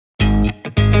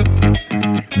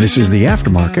This is the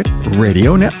Aftermarket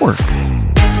Radio Network.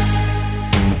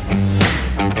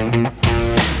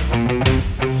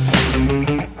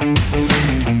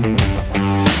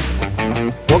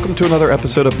 Welcome to another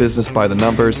episode of Business by the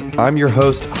Numbers. I'm your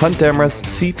host, Hunt Demarest,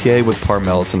 CPA with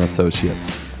Parmelis &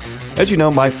 Associates. As you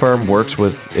know, my firm works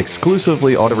with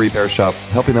exclusively auto repair shop,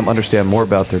 helping them understand more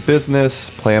about their business,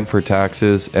 plan for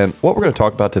taxes, and what we're going to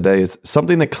talk about today is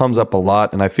something that comes up a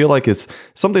lot, and I feel like it's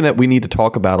something that we need to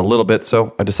talk about a little bit,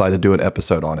 so I decided to do an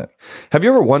episode on it. Have you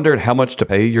ever wondered how much to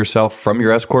pay yourself from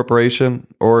your S-Corporation?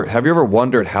 Or have you ever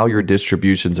wondered how your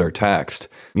distributions are taxed?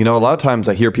 You know, a lot of times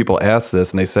I hear people ask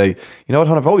this, and they say, you know what,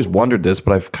 Hunt, I've always wondered this,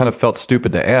 but I've kind of felt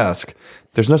stupid to ask.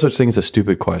 There's no such thing as a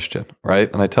stupid question,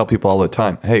 right? And I tell people all the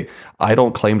time, hey, I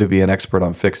don't claim to be an expert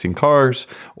on fixing cars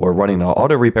or running an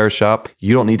auto repair shop.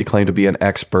 You don't need to claim to be an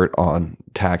expert on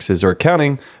taxes or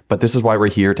accounting, but this is why we're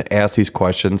here to ask these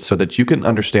questions so that you can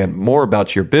understand more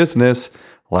about your business,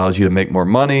 allows you to make more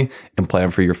money and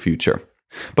plan for your future.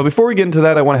 But before we get into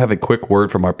that, I want to have a quick word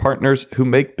from our partners who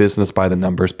make Business by the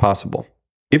Numbers possible.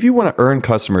 If you want to earn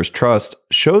customers' trust,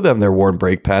 show them their worn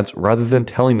brake pads rather than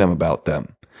telling them about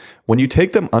them. When you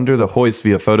take them under the hoist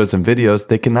via photos and videos,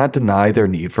 they cannot deny their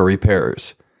need for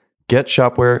repairs.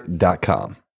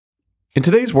 GetShopware.com. In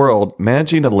today's world,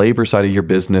 managing the labor side of your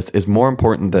business is more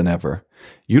important than ever.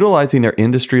 Utilizing their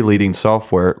industry-leading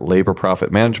software, Labor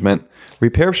Profit Management,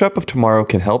 Repair Shop of Tomorrow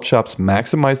can help shops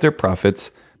maximize their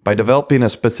profits by developing a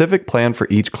specific plan for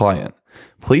each client.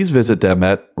 Please visit them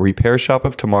at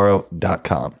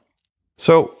RepairShopOfTomorrow.com.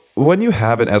 So, when you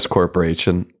have an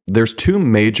S-Corporation, there's two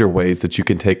major ways that you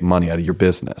can take money out of your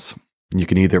business. You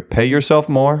can either pay yourself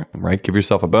more, right? Give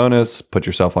yourself a bonus, put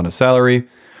yourself on a salary,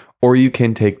 or you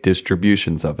can take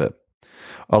distributions of it.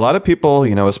 A lot of people,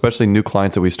 you know, especially new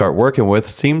clients that we start working with,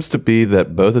 seems to be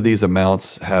that both of these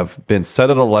amounts have been set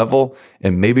at a level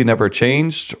and maybe never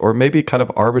changed, or maybe kind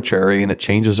of arbitrary and it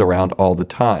changes around all the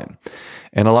time.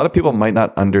 And a lot of people might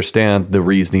not understand the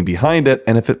reasoning behind it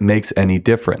and if it makes any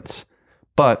difference.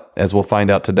 But as we'll find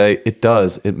out today, it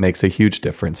does. It makes a huge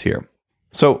difference here.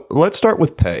 So let's start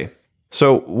with pay.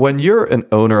 So when you're an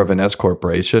owner of an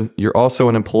S-Corporation, you're also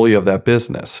an employee of that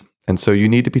business. And so you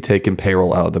need to be taking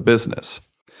payroll out of the business.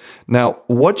 Now,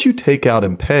 what you take out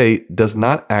in pay does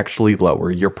not actually lower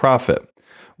your profit.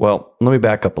 Well, let me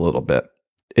back up a little bit.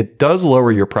 It does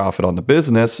lower your profit on the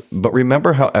business, but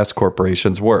remember how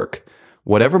S-Corporations work.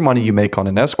 Whatever money you make on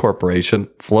an S-Corporation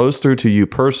flows through to you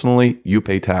personally, you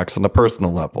pay tax on the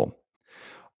personal level.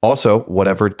 Also,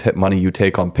 whatever money you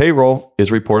take on payroll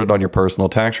is reported on your personal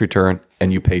tax return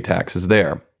and you pay taxes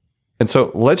there. And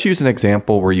so let's use an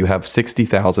example where you have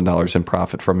 $60,000 in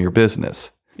profit from your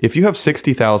business. If you have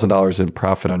 $60,000 in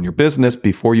profit on your business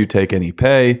before you take any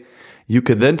pay, you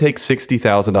could then take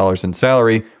 $60,000 in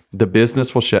salary. The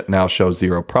business will now show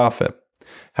zero profit.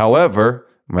 However,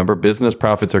 remember, business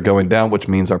profits are going down, which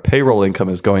means our payroll income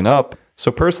is going up.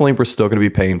 So personally, we're still going to be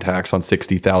paying tax on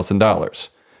 $60,000.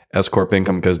 S-Corp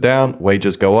income goes down,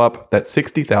 wages go up. That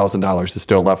 $60,000 is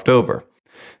still left over.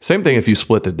 Same thing if you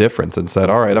split the difference and said,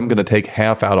 all right, I'm going to take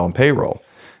half out on payroll.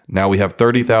 Now we have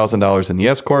 $30,000 in the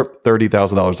S-Corp,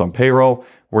 $30,000 on payroll.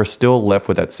 We're still left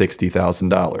with that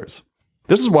 $60,000.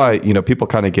 This is why, you know, people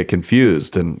kind of get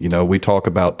confused. And, you know, we talk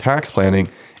about tax planning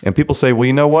and people say, well,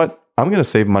 you know what? I'm going to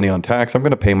save money on tax. I'm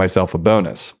going to pay myself a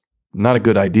bonus. Not a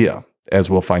good idea, as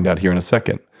we'll find out here in a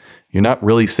second. You're not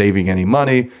really saving any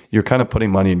money. You're kind of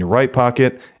putting money in your right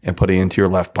pocket and putting it into your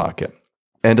left pocket.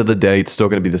 End of the day, it's still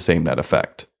going to be the same net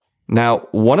effect. Now,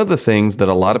 one of the things that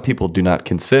a lot of people do not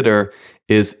consider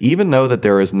is even though that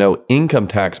there is no income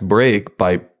tax break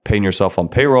by paying yourself on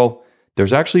payroll,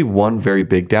 there's actually one very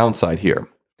big downside here.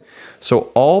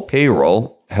 So all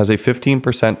payroll has a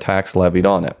 15% tax levied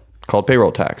on it, called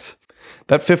payroll tax.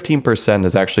 That 15%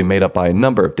 is actually made up by a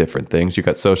number of different things. You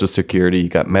got Social Security, you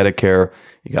got Medicare,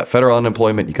 you got federal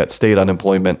unemployment, you got state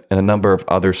unemployment, and a number of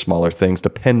other smaller things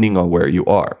depending on where you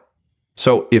are.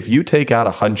 So if you take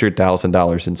out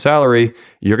 $100,000 in salary,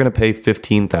 you're going to pay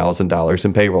 $15,000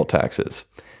 in payroll taxes.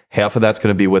 Half of that's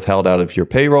going to be withheld out of your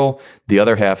payroll. The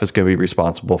other half is going to be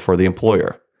responsible for the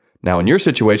employer. Now, in your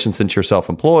situation, since you're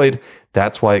self-employed,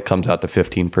 that's why it comes out to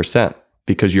 15%,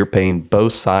 because you're paying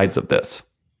both sides of this.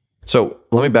 So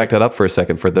let me back that up for a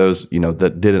second for those, you know,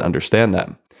 that didn't understand that.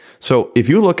 So if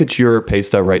you look at your pay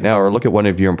stub right now, or look at one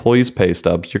of your employees' pay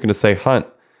stubs, you're going to say, Hunt,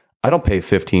 I don't pay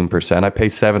 15%, I pay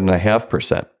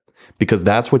 7.5%, because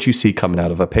that's what you see coming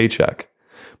out of a paycheck.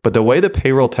 But the way the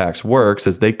payroll tax works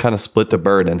is they kind of split the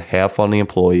burden, half on the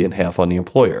employee and half on the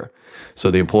employer. So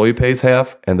the employee pays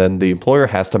half, and then the employer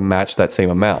has to match that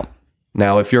same amount.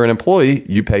 Now, if you're an employee,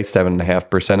 you pay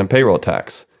 7.5% in payroll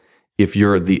tax. If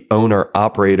you're the owner,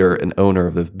 operator, and owner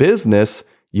of the business,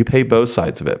 you pay both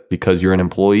sides of it because you're an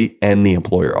employee and the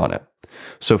employer on it.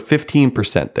 So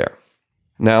 15% there.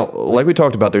 Now, like we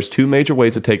talked about, there's two major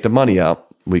ways to take the money out.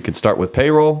 We can start with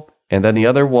payroll, and then the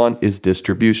other one is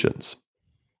distributions.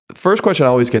 The first question I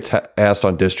always get asked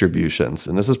on distributions,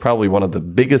 and this is probably one of the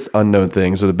biggest unknown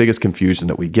things or the biggest confusion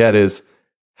that we get is,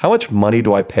 how much money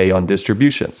do I pay on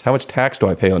distributions? How much tax do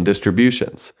I pay on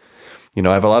distributions?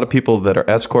 I have a lot of people that are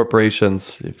S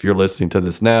corporations. If you're listening to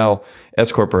this now,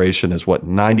 S corporation is what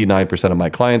 99% of my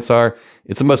clients are.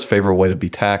 It's the most favorable way to be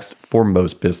taxed for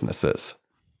most businesses.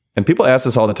 And people ask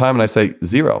this all the time, and I say,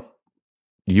 0.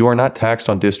 You are not taxed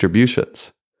on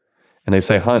distributions. And they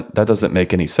say, Hunt, that doesn't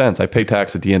make any sense. I pay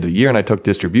tax at the end of the year and I took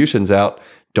distributions out.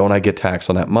 Don't I get taxed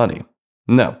on that money?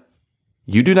 No,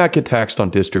 you do not get taxed on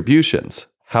distributions.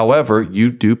 However,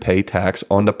 you do pay tax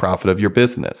on the profit of your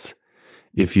business.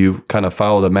 If you kind of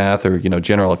follow the math or,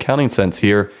 general accounting sense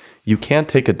here, you can't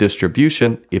take a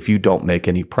distribution if you don't make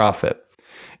any profit.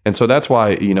 And so that's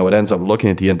why, it ends up looking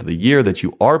at the end of the year that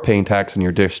you are paying tax on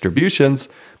your distributions,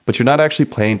 but you're not actually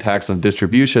paying tax on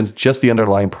distributions, just the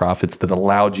underlying profits that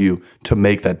allowed you to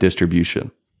make that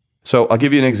distribution. So I'll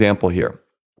give you an example here.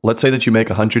 Let's say that you make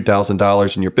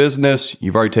 $100,000 in your business.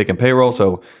 You've already taken payroll,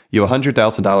 so you have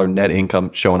 $100,000 net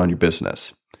income showing on your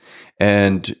business.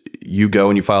 And you go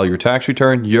and you file your tax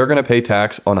return, you're going to pay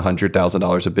tax on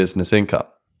 $100,000 of business income.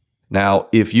 Now,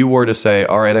 if you were to say,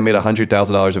 all right, I made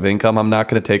 $100,000 of income, I'm not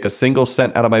going to take a single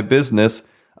cent out of my business,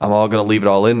 I'm all going to leave it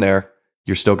all in there,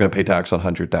 you're still going to pay tax on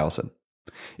 $100,000.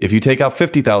 If you take out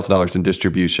 $50,000 in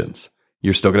distributions,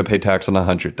 you're still going to pay tax on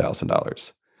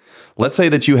 $100,000. Let's say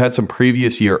that you had some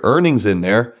previous year earnings in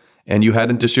there and you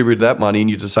hadn't distributed that money and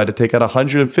you decide to take out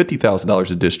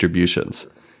 $150,000 in distributions.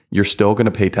 You're still going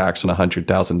to pay tax on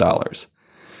 $100,000.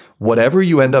 Whatever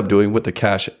you end up doing with the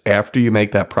cash after you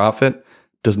make that profit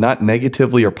does not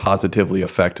negatively or positively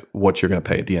affect what you're going to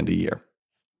pay at the end of the year.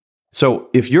 So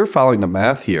if you're following the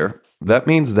math here, that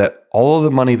means that all of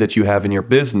the money that you have in your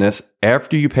business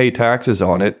after you pay taxes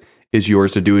on it is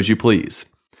yours to do as you please.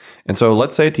 And so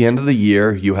let's say at the end of the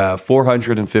year, you have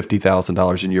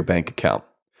 $450,000 in your bank account.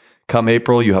 Come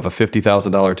April, you have a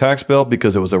 $50,000 tax bill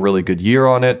because it was a really good year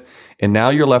on it. And now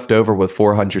you're left over with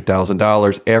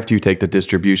 $400,000 after you take the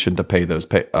distribution to pay those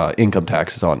income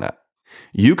taxes on that.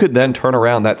 You could then turn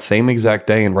around that same exact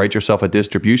day and write yourself a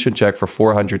distribution check for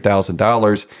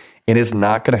 $400,000, and it's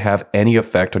not going to have any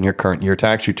effect on your current year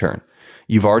tax return.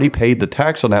 You've already paid the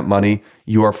tax on that money.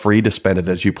 You are free to spend it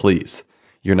as you please.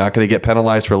 You're not going to get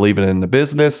penalized for leaving it in the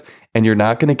business, and you're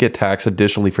not going to get taxed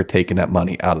additionally for taking that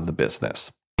money out of the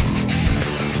business.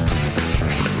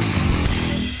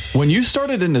 When you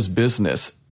started in this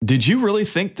business, did you really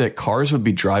think that cars would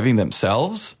be driving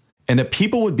themselves? And that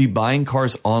people would be buying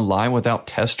cars online without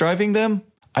test driving them?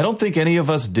 I don't think any of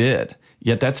us did,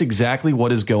 yet that's exactly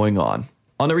what is going on.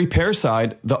 On the repair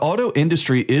side, the auto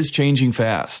industry is changing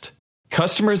fast.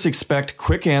 Customers expect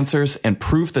quick answers and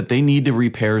proof that they need the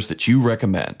repairs that you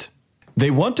recommend.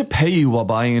 They want to pay you while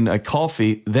buying a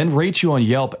coffee, then rate you on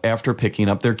Yelp after picking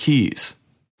up their keys.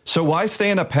 So why stay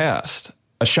in the past?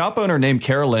 A shop owner named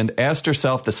Carolyn asked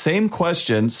herself the same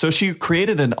question, so she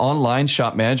created an online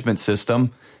shop management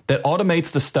system that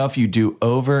automates the stuff you do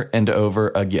over and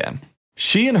over again.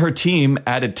 She and her team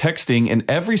added texting in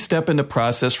every step in the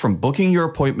process, from booking your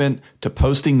appointment to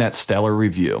posting that stellar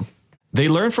review. They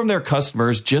learn from their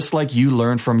customers just like you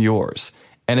learn from yours,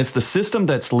 and it's the system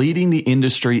that's leading the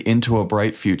industry into a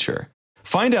bright future.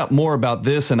 Find out more about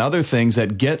this and other things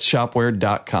at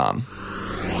getshopware.com.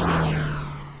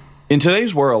 In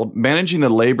today's world, managing the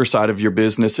labor side of your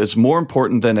business is more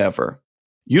important than ever.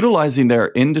 Utilizing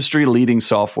their industry-leading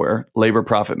software, Labor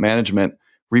Profit Management,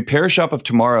 Repair Shop of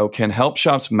Tomorrow can help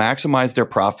shops maximize their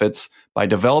profits by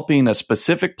developing a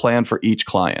specific plan for each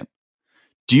client.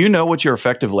 Do you know what your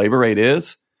effective labor rate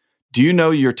is? Do you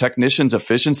know your technician's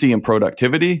efficiency and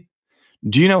productivity?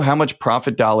 Do you know how much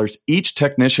profit dollars each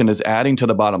technician is adding to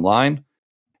the bottom line?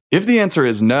 If the answer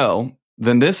is no,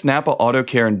 then this Napa Auto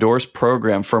Care endorsed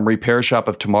program from Repair Shop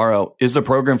of Tomorrow is the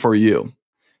program for you.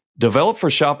 Developed for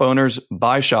shop owners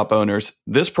by shop owners,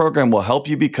 this program will help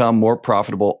you become more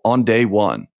profitable on day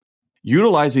one.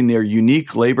 Utilizing their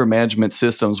unique labor management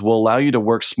systems will allow you to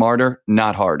work smarter,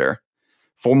 not harder.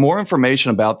 For more information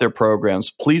about their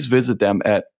programs, please visit them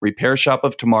at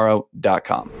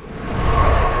repairshopoftomorrow.com.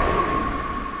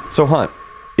 So Hunt,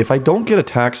 if I don't get a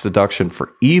tax deduction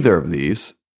for either of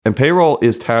these, and payroll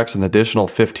is taxed an additional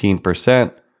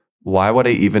 15%, why would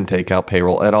I even take out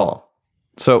payroll at all?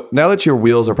 So now that your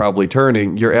wheels are probably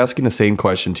turning, you're asking the same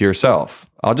question to yourself.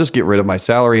 I'll just get rid of my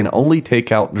salary and only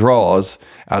take out draws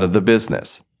out of the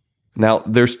business. Now,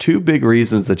 there's two big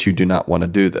reasons that you do not want to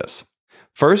do this.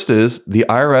 First is the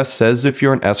IRS says if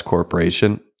you're an S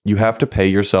corporation, you have to pay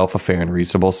yourself a fair and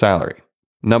reasonable salary.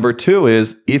 Number two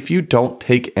is if you don't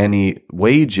take any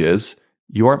wages,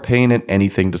 you aren't paying in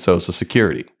anything to Social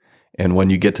Security. And when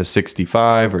you get to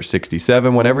 65 or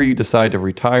 67, whenever you decide to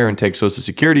retire and take Social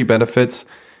Security benefits,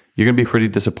 you're going to be pretty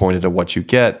disappointed at what you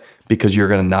get because you're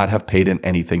going to not have paid in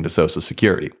anything to Social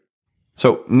Security.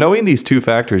 So knowing these two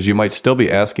factors, you might still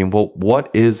be asking, well, what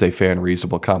is a fair and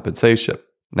reasonable compensation?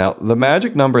 Now, the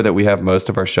magic number that we have most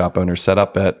of our shop owners set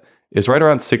up at is right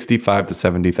around $65,000 to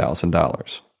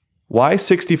 $70,000. Why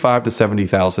 $65,000 to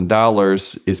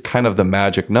 $70,000 is kind of the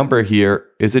magic number here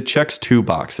is it checks two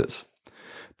boxes.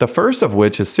 The first of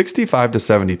which is $65,000 to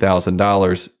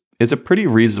 $70,000 is a pretty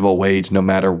reasonable wage no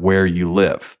matter where you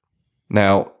live.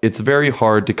 Now, it's very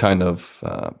hard to kind of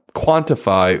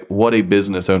quantify what a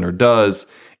business owner does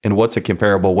and what's a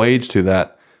comparable wage to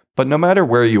that. But no matter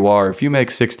where you are, if you make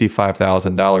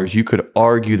 $65,000, you could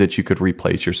argue that you could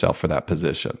replace yourself for that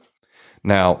position.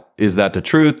 Now, is that the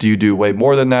truth? Do you do way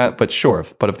more than that? But sure.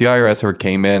 But if the IRS ever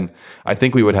came in, I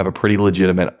think we would have a pretty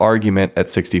legitimate argument at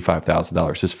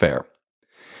 $65,000 is fair.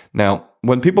 Now,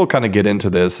 when people kind of get into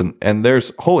this, and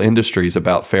there's whole industries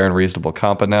about fair and reasonable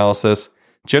comp analysis,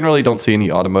 generally don't see any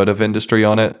automotive industry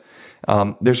on it.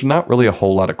 There's not really a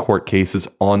whole lot of court cases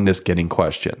on this getting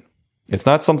questioned. It's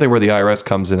not something where the IRS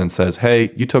comes in and says,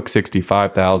 hey, you took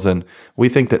 $65,000. We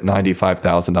think that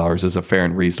 $95,000 is a fair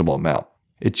and reasonable amount.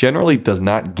 It generally does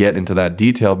not get into that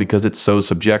detail because it's so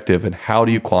subjective. And how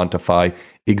do you quantify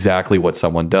exactly what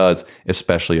someone does,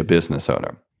 especially a business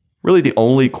owner? Really, the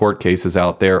only court cases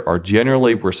out there are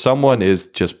generally where someone is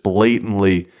just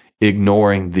blatantly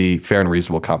ignoring the fair and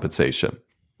reasonable compensation.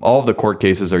 All of the court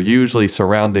cases are usually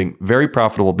surrounding very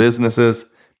profitable businesses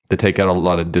that take out a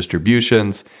lot of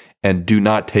distributions and do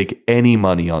not take any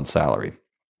money on salary.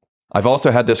 I've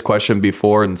also had this question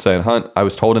before and saying, Hunt, I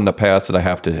was told in the past that I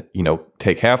have to,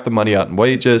 take half the money out in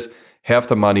wages, half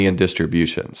the money in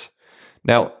distributions.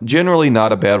 Now, generally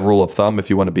not a bad rule of thumb if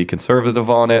you want to be conservative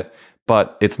on it,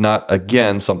 but it's not,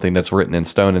 again, something that's written in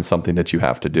stone and something that you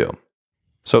have to do.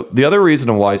 So the other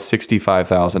reason why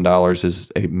 $65,000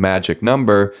 is a magic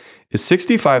number is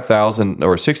 $65,000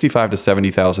 or $65,000 to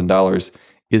 $70,000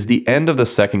 is the end of the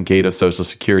second gate of Social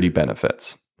Security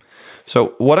benefits.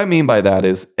 So what I mean by that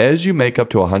is as you make up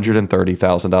to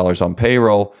 $130,000 on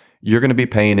payroll, you're going to be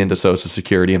paying into Social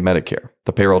Security and Medicare,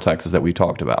 the payroll taxes that we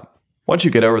talked about. Once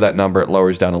you get over that number, it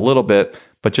lowers down a little bit,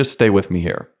 but just stay with me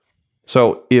here.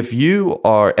 So if you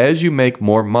are, as you make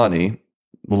more money,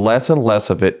 less and less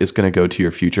of it is going to go to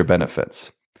your future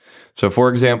benefits. So for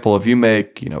example, if you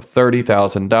make,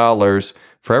 $30,000,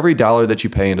 for every dollar that you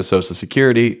pay into Social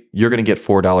Security, you're going to get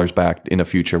 $4 back in the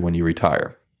future when you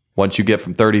retire. Once you get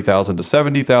from $30,000 to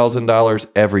 $70,000,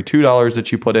 every $2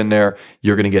 that you put in there,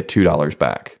 you're going to get $2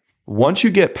 back. Once you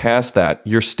get past that,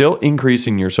 you're still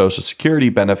increasing your Social Security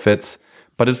benefits,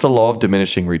 but it's the law of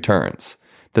diminishing returns.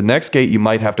 The next gate, you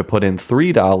might have to put in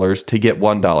 $3 to get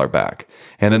 $1 back.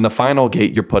 And then the final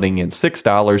gate, you're putting in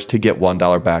 $6 to get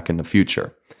 $1 back in the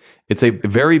future. It's a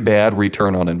very bad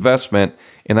return on investment,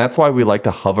 and that's why we like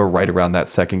to hover right around that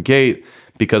second gate,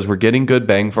 because we're getting good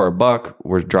bang for our buck,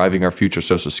 we're driving our future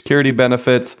Social Security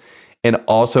benefits, and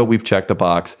also we've checked the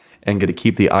box and going to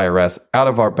keep the IRS out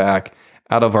of our back,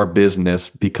 out of our business,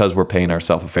 because we're paying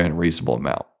ourselves a fair and reasonable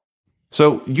amount.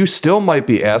 So you still might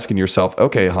be asking yourself,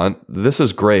 okay, Hunt, this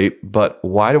is great, but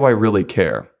why do I really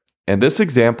care? And this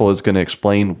example is going to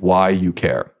explain why you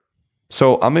care.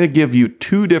 So I'm going to give you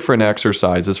two different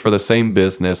exercises for the same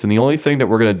business. And the only thing that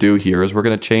we're going to do here is we're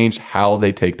going to change how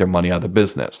they take their money out of the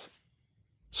business.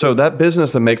 So that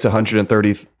business that makes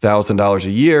 $130,000 a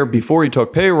year before he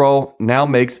took payroll now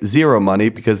makes zero money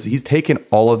because he's taken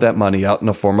all of that money out in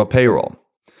the form of payroll.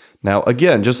 Now,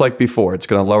 again, just like before, it's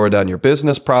going to lower down your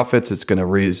business profits. It's going to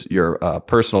raise your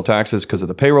personal taxes because of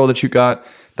the payroll that you got.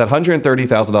 That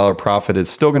 $130,000 profit is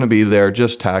still going to be there,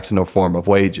 just taxed in the form of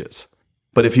wages.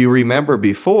 But if you remember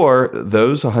before,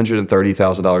 those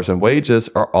 $130,000 in wages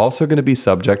are also going to be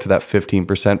subject to that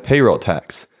 15% payroll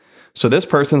tax. So this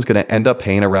person's going to end up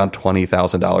paying around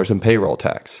 $20,000 in payroll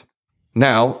tax.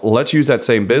 Now, let's use that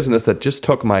same business that just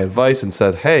took my advice and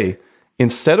said, hey,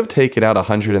 instead of taking out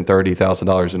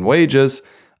 $130,000 in wages,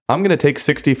 I'm going to take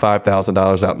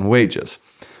 $65,000 out in wages.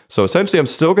 So essentially, I'm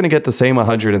still going to get the same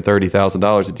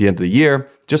 $130,000 at the end of the year.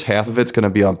 Just half of it's going to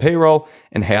be on payroll,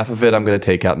 and half of it I'm going to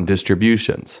take out in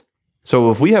distributions. So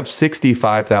if we have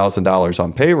 $65,000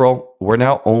 on payroll, we're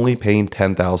now only paying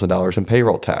 $10,000 in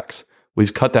payroll tax.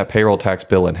 We've cut that payroll tax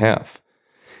bill in half.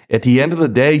 At the end of the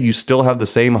day, you still have the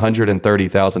same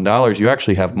 $130,000. You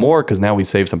actually have more because now we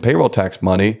save some payroll tax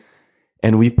money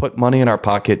and we've put money in our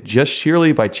pocket just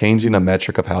sheerly by changing the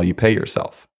metric of how you pay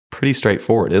yourself. Pretty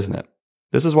straightforward, isn't it?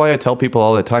 This is why I tell people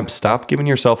all the time, stop giving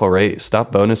yourself a raise,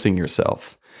 stop bonusing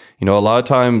yourself. A lot of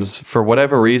times, for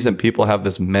whatever reason, people have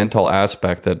this mental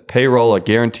aspect that payroll, a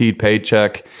guaranteed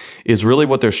paycheck, is really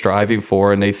what they're striving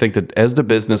for. And they think that as the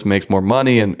business makes more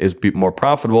money and is more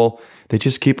profitable, they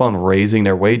just keep on raising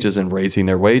their wages and raising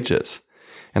their wages.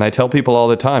 And I tell people all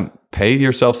the time, pay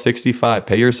yourself $65,000,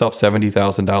 pay yourself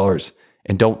 $70,000,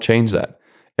 and don't change that.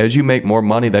 As you make more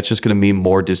money, that's just going to mean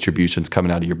more distributions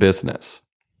coming out of your business.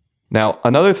 Now,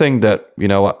 another thing that,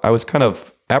 I was kind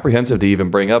of apprehensive to even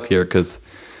bring up here because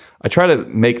I try to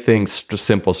make things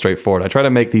simple, straightforward. I try to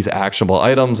make these actionable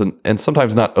items and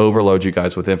sometimes not overload you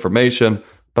guys with information,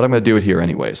 but I'm going to do it here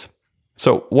anyways.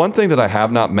 So one thing that I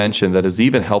have not mentioned that is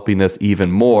even helping this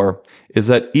even more is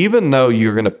that even though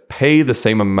you're going to pay the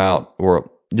same amount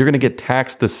or you're going to get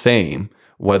taxed the same,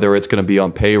 whether it's going to be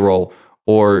on payroll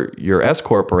or your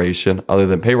S-Corporation, other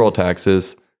than payroll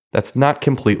taxes, that's not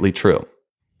completely true.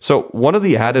 So one of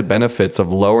the added benefits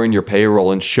of lowering your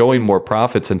payroll and showing more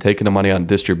profits and taking the money on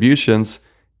distributions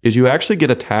is you actually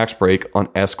get a tax break on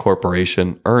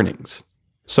S-Corporation earnings.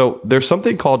 So there's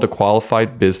something called the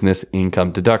qualified business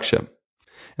income deduction.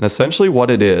 And essentially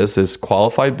what it is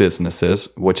qualified businesses,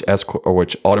 which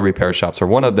auto repair shops are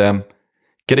one of them,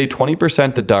 get a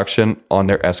 20% deduction on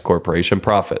their S-Corporation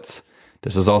profits.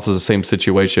 This is also the same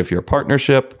situation if you're a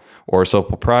partnership or a sole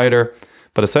proprietor.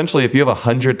 But essentially, if you have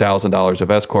 $100,000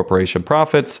 of S-Corporation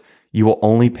profits, you will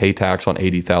only pay tax on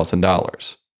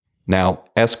 $80,000. Now,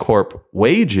 S-Corp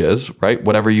wages, right,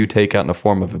 whatever you take out in the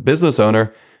form of a business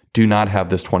owner, do not have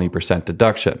this 20%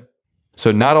 deduction.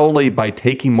 So not only by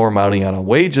taking more money out on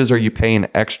wages are you paying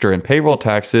extra in payroll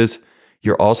taxes,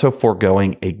 you're also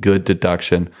foregoing a good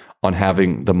deduction on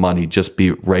having the money just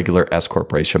be regular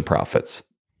S-Corporation profits.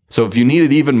 So if you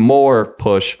needed even more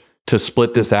push to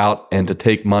split this out and to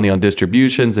take money on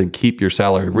distributions and keep your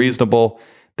salary reasonable,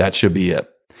 that should be it.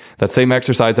 That same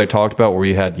exercise I talked about where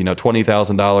we had,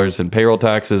 $20,000 in payroll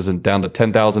taxes and down to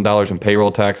 $10,000 in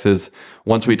payroll taxes.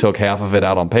 Once we took half of it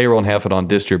out on payroll and half it on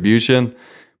distribution,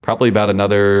 probably about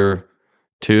another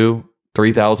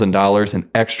 $2,000-$3,000 in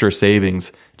extra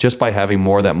savings just by having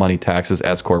more of that money taxes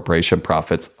as corporation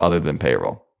profits other than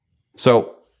payroll.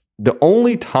 So the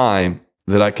only time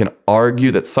that I can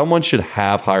argue that someone should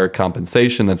have higher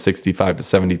compensation than $65,000 to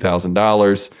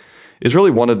 $70,000 is really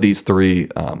one of these three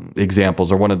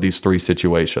examples or one of these three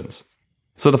situations.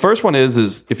 So the first one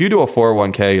is if you do a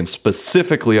 401k and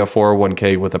specifically a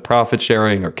 401k with a profit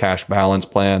sharing or cash balance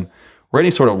plan or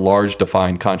any sort of large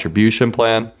defined contribution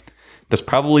plan, there's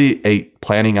probably a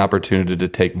planning opportunity to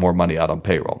take more money out on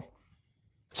payroll.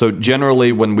 So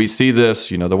generally, when we see this,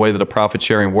 the way that a profit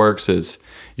sharing works is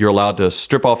you're allowed to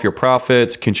strip off your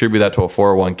profits, contribute that to a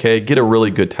 401k, get a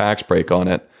really good tax break on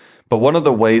it. But one of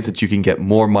the ways that you can get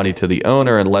more money to the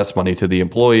owner and less money to the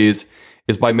employees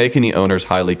is by making the owners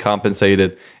highly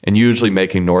compensated and usually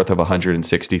making north of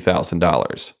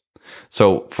 $160,000.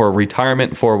 So for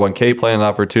retirement and 401k plan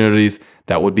opportunities,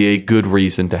 that would be a good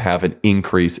reason to have an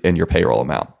increase in your payroll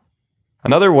amount.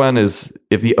 Another one is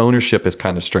if the ownership is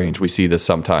kind of strange. We see this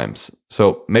sometimes.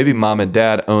 So maybe mom and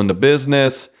dad own the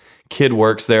business, kid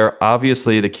works there.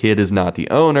 Obviously, the kid is not the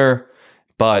owner,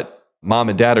 but mom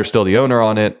and dad are still the owner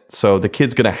on it. So the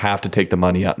kid's going to have to take the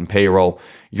money out in payroll.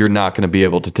 You're not going to be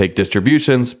able to take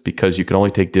distributions because you can only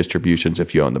take distributions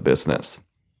if you own the business.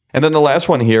 And then the last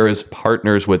one here is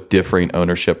partners with differing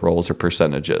ownership roles or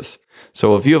percentages.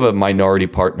 So if you have a minority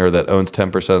partner that owns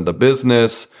 10% of the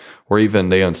business, or even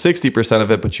they own 60%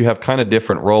 of it, but you have kind of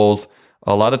different roles,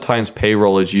 a lot of times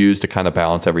payroll is used to kind of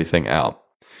balance everything out.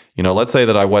 Let's say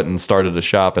that I went and started a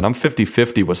shop and I'm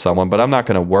 50-50 with someone, but I'm not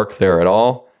going to work there at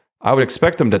all. I would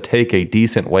expect them to take a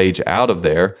decent wage out of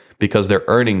there because they're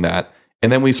earning that,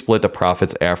 and then we split the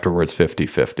profits afterwards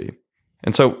 50-50.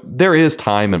 And so there is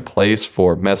time and place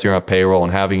for messing around payroll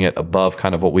and having it above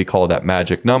kind of what we call that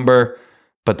magic number,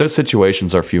 but those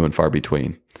situations are few and far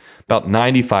between. About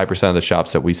 95% of the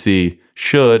shops that we see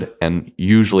should and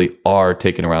usually are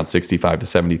taking around $65,000 to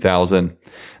 $70,000.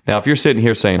 Now, if you're sitting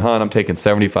here saying, "Hun, I'm taking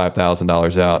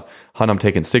 $75,000 out. Hun, I'm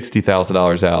taking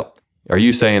 $60,000 out," are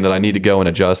you saying that I need to go and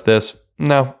adjust this?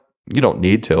 No, you don't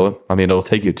need to. I mean, it'll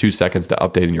take you 2 seconds to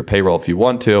update in your payroll if you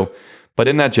want to, but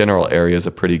in that general area is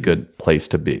a pretty good place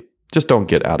to be. Just don't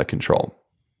get out of control.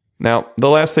 Now, the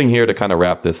last thing here to kind of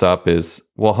wrap this up is,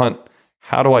 well, Hunt,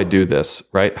 how do I do this,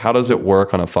 right? How does it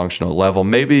work on a functional level?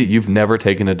 Maybe you've never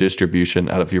taken a distribution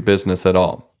out of your business at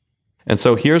all. And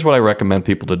so here's what I recommend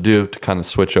people to do to kind of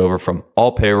switch over from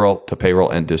all payroll to payroll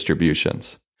and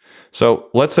distributions. So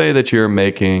let's say that you're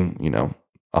making,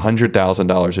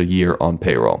 $100,000 a year on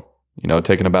payroll,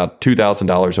 taking about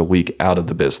 $2,000 a week out of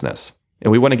the business.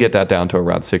 And we want to get that down to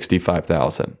around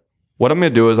 $65,000. What I'm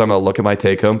going to do is I'm going to look at my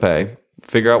take-home pay,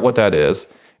 figure out what that is,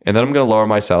 and then I'm going to lower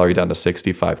my salary down to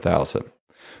 $65,000.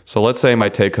 So let's say my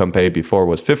take-home pay before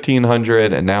was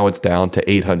 $1,500 and now it's down to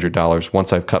 $800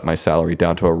 once I've cut my salary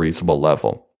down to a reasonable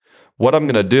level. What I'm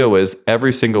going to do is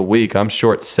every single week I'm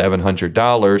short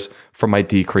 $700 for my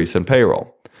decrease in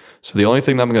payroll. So the only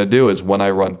thing that I'm going to do is when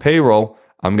I run payroll,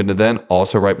 I'm going to then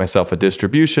also write myself a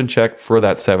distribution check for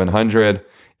that $700.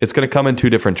 It's going to come in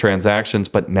two different transactions,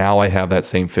 but now I have that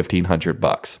same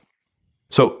 $1,500.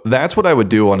 So that's what I would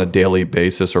do on a daily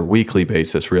basis or weekly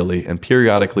basis, really, and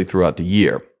periodically throughout the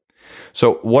year.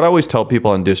 So what I always tell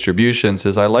people on distributions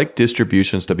is I like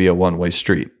distributions to be a one-way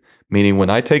street, meaning when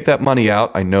I take that money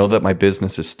out, I know that my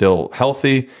business is still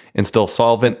healthy and still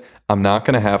solvent. I'm not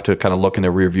going to have to kind of look in the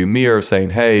rearview mirror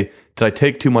saying, hey, did I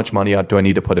take too much money out? Do I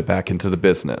need to put it back into the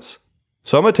business?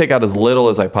 So I'm going to take out as little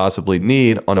as I possibly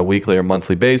need on a weekly or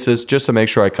monthly basis just to make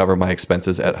sure I cover my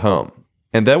expenses at home.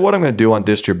 And then what I'm going to do on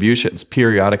distributions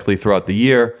periodically throughout the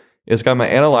year is I'm going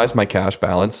to analyze my cash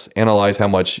balance, analyze how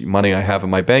much money I have in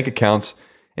my bank accounts,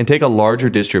 and take a larger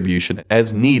distribution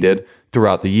as needed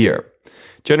throughout the year.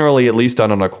 Generally, at least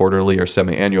done on a quarterly or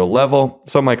semi-annual level.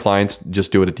 Some of my clients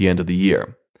just do it at the end of the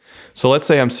year. So let's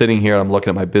say I'm sitting here and I'm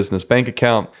looking at my business bank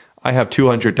account. I have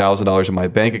 $200,000 in my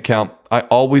bank account. I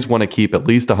always want to keep at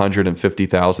least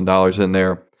 $150,000 in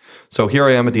there. So here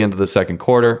I am at the end of the second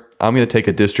quarter. I'm going to take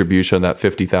a distribution of that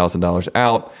 $50,000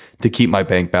 out to keep my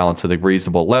bank balance at a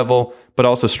reasonable level, but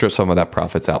also strip some of that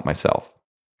profits out myself.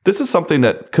 This is something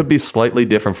that could be slightly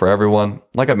different for everyone.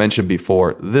 Like I mentioned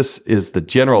before, this is the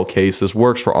general case. This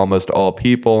works for almost all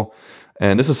people.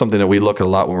 And this is something that we look at a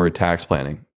lot when we're tax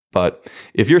planning. But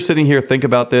if you're sitting here, think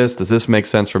about this. Does this make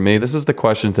sense for me? This is the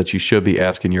questions that you should be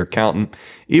asking your accountant.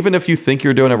 Even if you think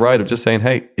you're doing it right, of just saying,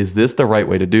 hey, is this the right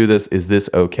way to do this? Is this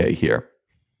okay here?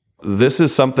 This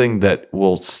is something that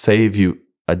will save you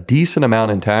a decent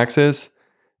amount in taxes,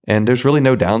 and there's really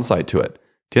no downside to it. At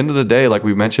the end of the day, like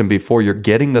we mentioned before, you're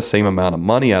getting the same amount of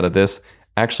money out of this,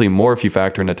 actually more if you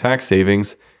factor in the tax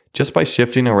savings, just by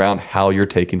shifting around how you're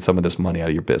taking some of this money out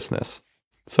of your business.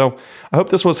 So I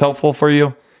hope this was helpful for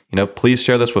you. Please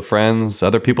share this with friends,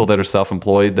 other people that are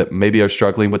self-employed that maybe are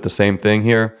struggling with the same thing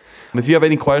here. If you have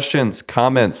any questions,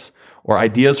 comments, or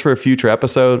ideas for a future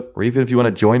episode, or even if you want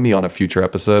to join me on a future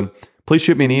episode, please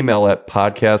shoot me an email at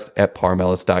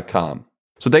podcast@parmelis.com.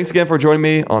 So thanks again for joining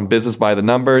me on Business by the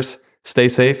Numbers. Stay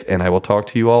safe, and I will talk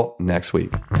to you all next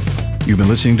week. You've been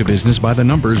listening to Business by the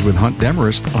Numbers with Hunt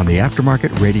Demarest on the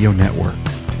Aftermarket Radio Network.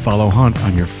 Follow Hunt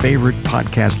on your favorite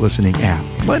podcast listening app.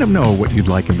 Let him know what you'd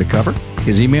like him to cover.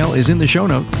 His email is in the show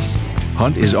notes.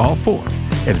 Hunt is all for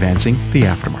advancing the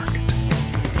aftermarket.